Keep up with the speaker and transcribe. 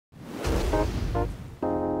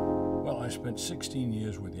spent 16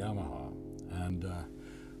 years with Yamaha, and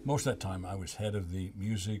most of that time I was head of the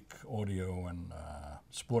music, audio, and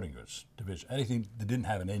sporting goods division. Anything that didn't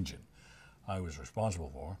have an engine, I was responsible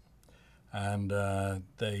for. And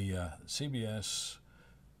CBS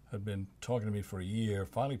had been talking to me for a year,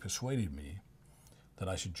 finally persuaded me that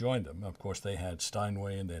I should join them. Of course, they had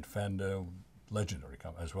Steinway and they had Fender, legendary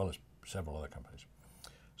companies, as well as several other companies.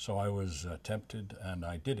 So I was tempted, and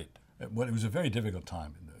I did it. Well, it was a very difficult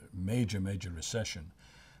time, major recession,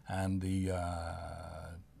 and the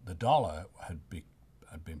dollar had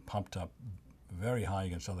been pumped up very high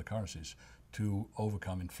against other currencies to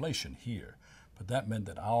overcome inflation here. But that meant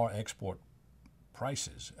that our export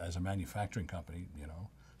prices, as a manufacturing company, you know,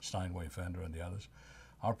 Steinway, Fender, and the others,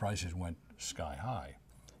 our prices went sky high.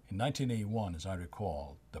 In 1981, as I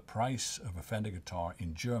recall, the price of a Fender guitar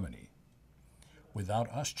in Germany, without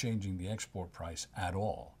us changing the export price at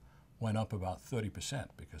all, went up about 30%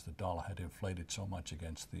 because the dollar had inflated so much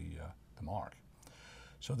against the mark.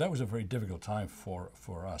 So that was a very difficult time for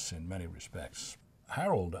us in many respects.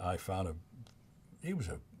 Harold, I found, he was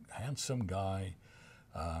a handsome guy,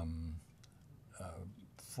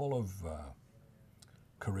 full of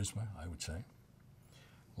charisma, I would say.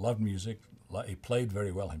 Loved music. He played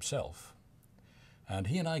very well himself. And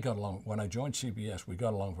he and I got along. When I joined CBS, we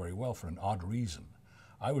got along very well for an odd reason.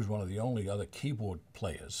 I was one of the only other keyboard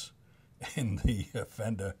players in the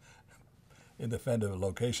Fender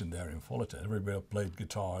location there in Fullerton. Everybody played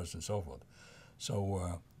guitars and so forth.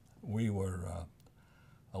 So we were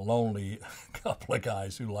a lonely couple of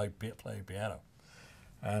guys who liked playing piano.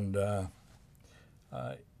 And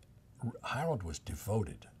Harold was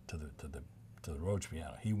devoted to the Rhodes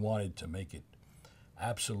piano. He wanted to make it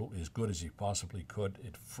absolutely as good as he possibly could.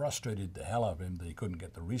 It frustrated the hell out of him that he couldn't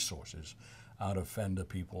get the resources out of Fender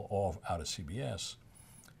people or out of CBS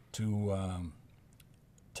to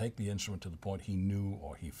take the instrument to the point he knew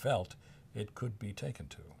or he felt it could be taken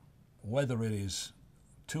to. Whether it is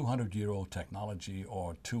 200-year-old technology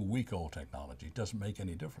or 2-week-old technology, it doesn't make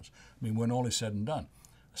any difference. I mean, when all is said and done,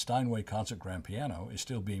 a Steinway concert grand piano is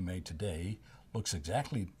still being made today, looks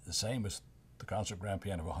exactly the same as the concert grand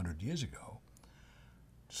piano of 100 years ago.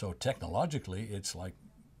 So technologically, it's like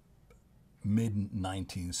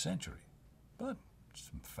mid-19th century, but it's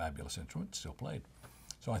a fabulous instrument, still played.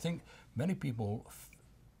 So I think many people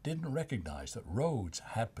didn't recognize that Rhodes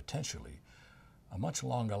had potentially a much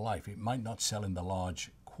longer life. It might not sell in the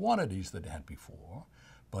large quantities that it had before,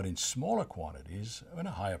 but in smaller quantities and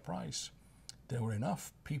a higher price, there were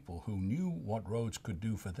enough people who knew what Rhodes could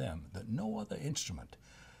do for them that no other instrument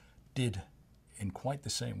did in quite the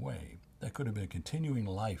same way. There could have been a continuing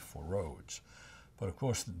life for Rhodes. But of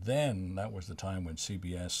course, then that was the time when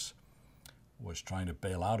CBS was trying to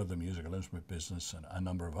bail out of the musical instrument business and a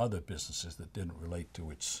number of other businesses that didn't relate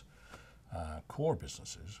to its core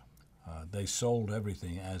businesses. They sold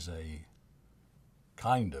everything as a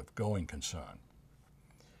kind of going concern.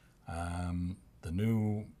 The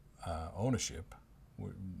new ownership,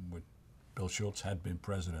 with Bill Schultz had been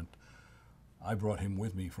president. I brought him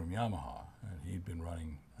with me from Yamaha, and he'd been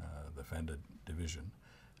running the Fender division,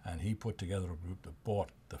 and he put together a group that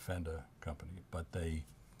bought the Fender company, but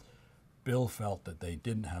Bill felt that they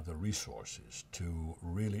didn't have the resources to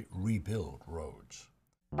really rebuild Rhodes.